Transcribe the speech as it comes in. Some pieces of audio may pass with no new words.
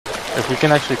If we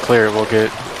can actually clear it, we'll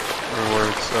get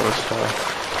rewards, so let's try.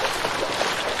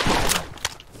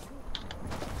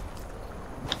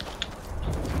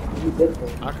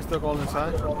 I can still go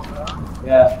inside?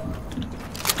 Yeah.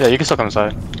 Yeah, you can still come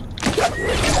inside. I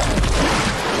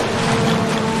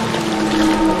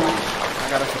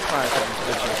got a surprise for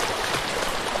these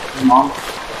bitches. Mom?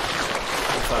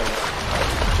 Inside.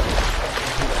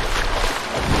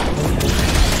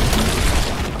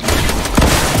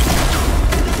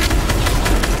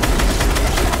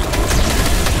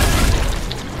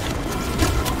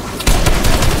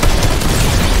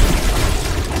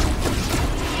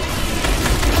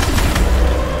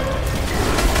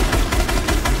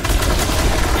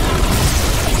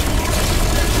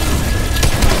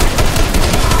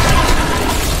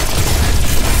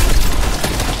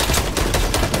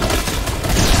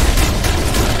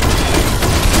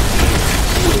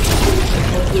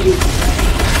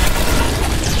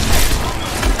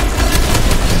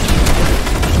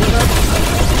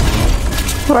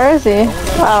 Where is he?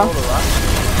 Wow.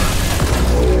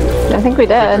 I think we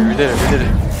did. We did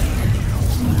it.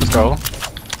 Let's go.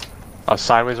 Oh,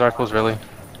 sideways rifles, really?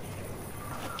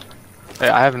 Hey,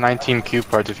 I have 19 cube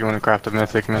parts if you want to craft a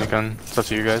mythic minigun. It's up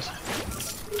to you guys.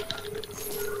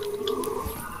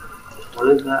 What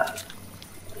is that?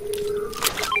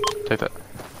 Take that.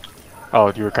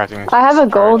 Oh, you were crafting. I have a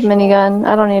gold minigun.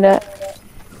 I don't need it.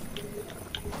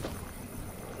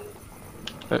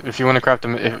 If you want to craft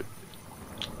a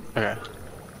okay.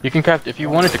 You can craft, if you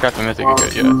wanted to craft a mythic, you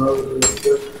could, yeah.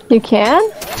 You can?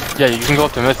 Yeah, you can go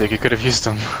up to mythic, you could have used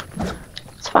them.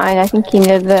 It's fine, I think he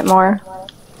needed it more.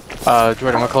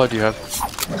 Jordan, what color do you have?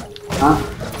 Huh?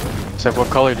 Seth, what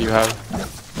color do you have?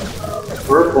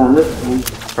 Purple on this one.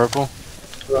 Purple?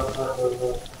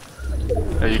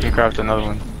 Yeah, you can craft another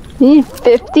one. You need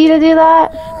 50 to do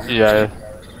that? Yeah.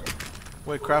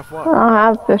 Wait, craft what? I don't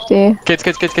have 50. Kids.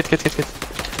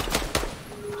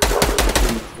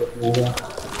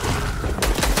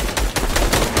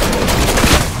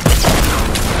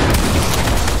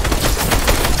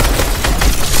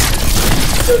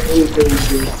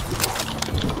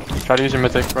 Try to use your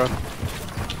mythic, bro.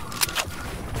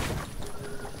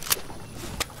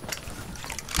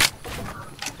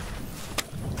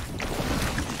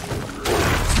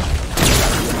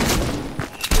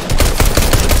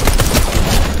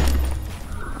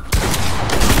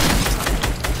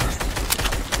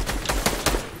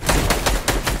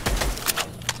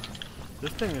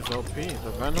 This thing is OP.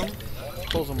 The venom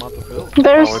pulls them out the field.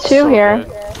 There's Oh, it's two so here.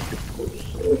 good.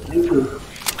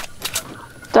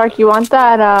 Dark, you want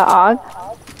that AUG?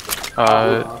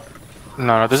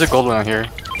 No, there's a gold one on here.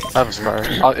 I have a scar.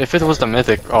 If it was the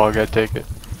mythic, I'll take it.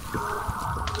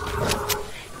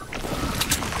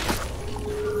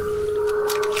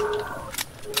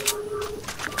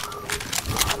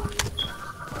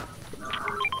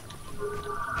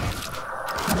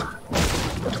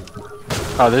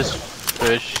 Oh, there's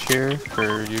fish here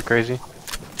for you crazy.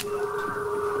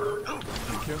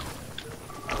 Thank you.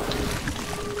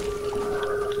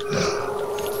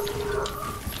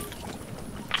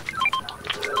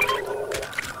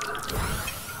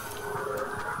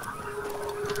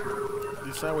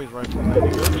 These sideways rifles,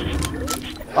 any good?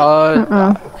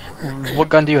 What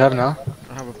gun do you have now?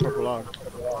 I have a purple AUG.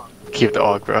 Keep the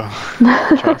AUG, bro.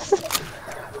 Trust.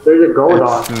 There's a gold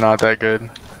on. It's not that good.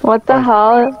 What the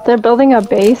hell? They're building a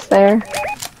base there. Oh,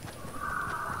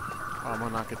 I'm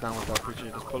gonna knock it down without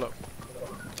preaching. Just pull up.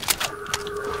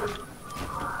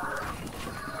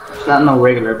 It's not no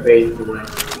regular base today.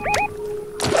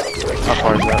 How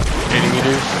far is that? 80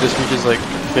 meters? This reaches like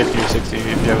 50 or 60 if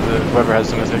you have whoever has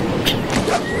the mythic.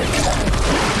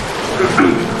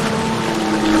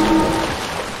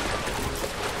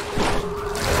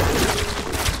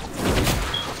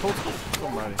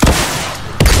 Somebody.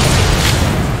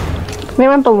 We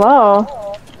went below.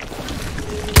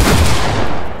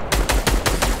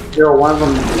 Yo, one of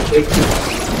them is shaking.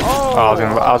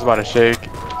 Oh, I was about to shake.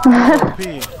 OP.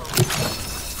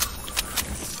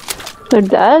 They're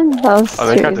dead? That was Oh,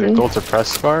 they got the crazy. gold suppress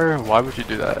scar? Why would you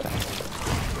do that?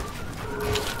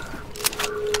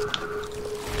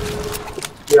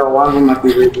 Yo, one of them might be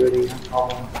rebooting.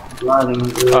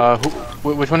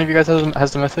 Which one of you guys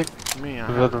has the mythic? Me, I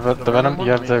The have venom?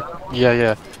 You have me. the...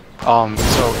 Yeah.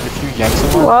 So if you yank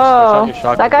someone, switch Whoa, out your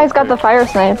shotgun that guy's real got the quick. fire I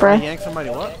sniper. yank somebody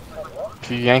what?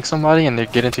 If you yank somebody and they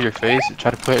get into your face,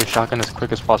 try to put your shotgun as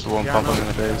quick as possible and Yeah, pump I know. them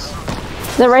in the face.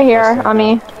 They're right here on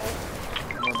me. I'm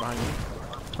right behind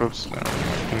you. Oops. No,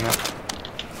 picking that.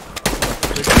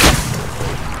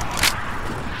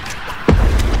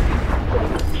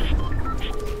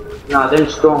 Nah, them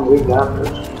strong, we got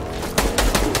this.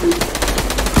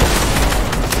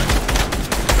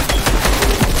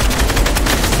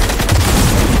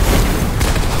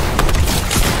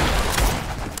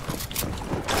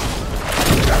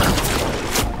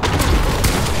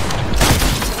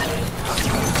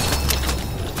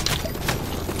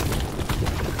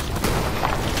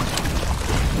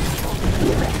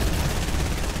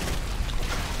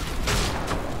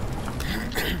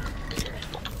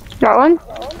 Got one?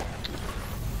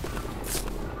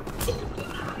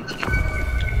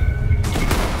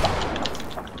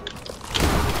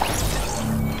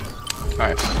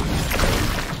 Nice.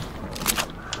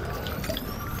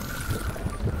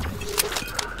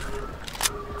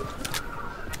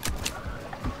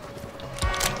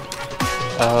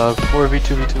 Uh,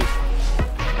 4v2v2.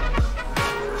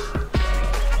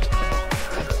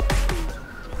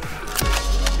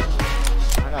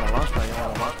 I got a launch pad. You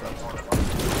want a launch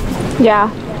pad? Yeah.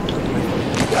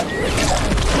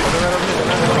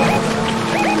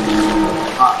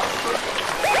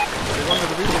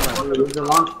 Where's the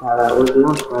launch pad at? Where's the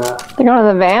launch pad at? They're going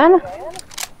to the van?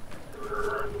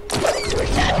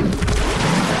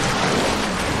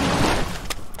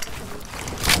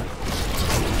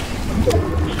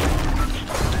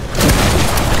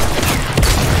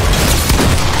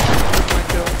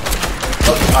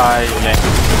 Yeah.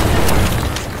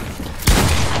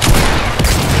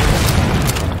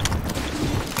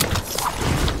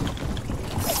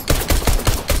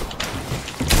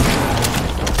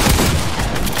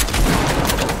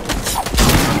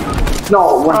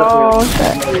 No, one Oh,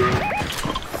 shit.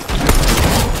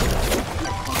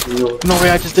 No way,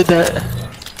 I just did that.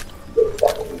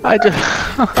 I just.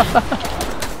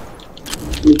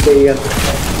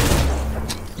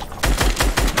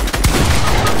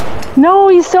 No,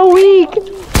 he's so weak!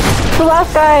 The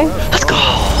last guy. Let's go!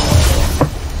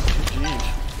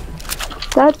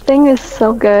 That thing is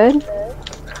so good.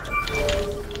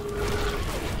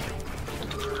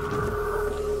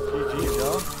 GG's,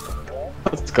 yo.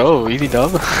 Let's go, easy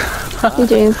dub.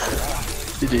 GG's.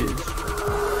 GG's.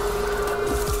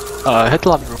 Hit the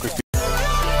lobby real quick, people.